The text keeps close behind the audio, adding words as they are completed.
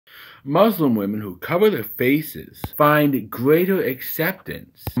Muslim women who cover their faces find greater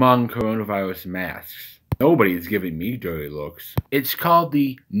acceptance among coronavirus masks. Nobody is giving me dirty looks. It's called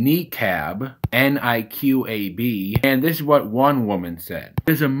the niqab, N-I-Q-A-B, and this is what one woman said.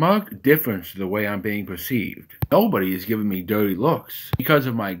 There's a marked difference to the way I'm being perceived. Nobody is giving me dirty looks because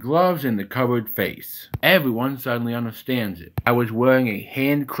of my gloves and the covered face. Everyone suddenly understands it. I was wearing a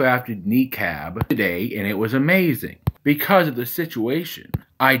handcrafted niqab today and it was amazing. Because of the situation,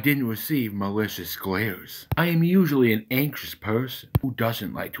 I didn't receive malicious glares. I am usually an anxious person who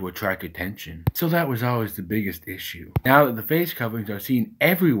doesn't like to attract attention, so that was always the biggest issue. Now that the face coverings are seen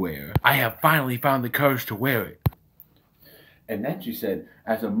everywhere, I have finally found the courage to wear it. And then she said,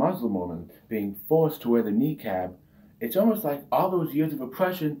 as a Muslim woman being forced to wear the niqab, it's almost like all those years of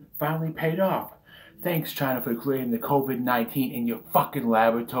oppression finally paid off. Thanks, China, for creating the COVID-19 in your fucking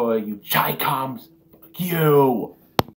laboratory, you Chi-Coms. Fuck you!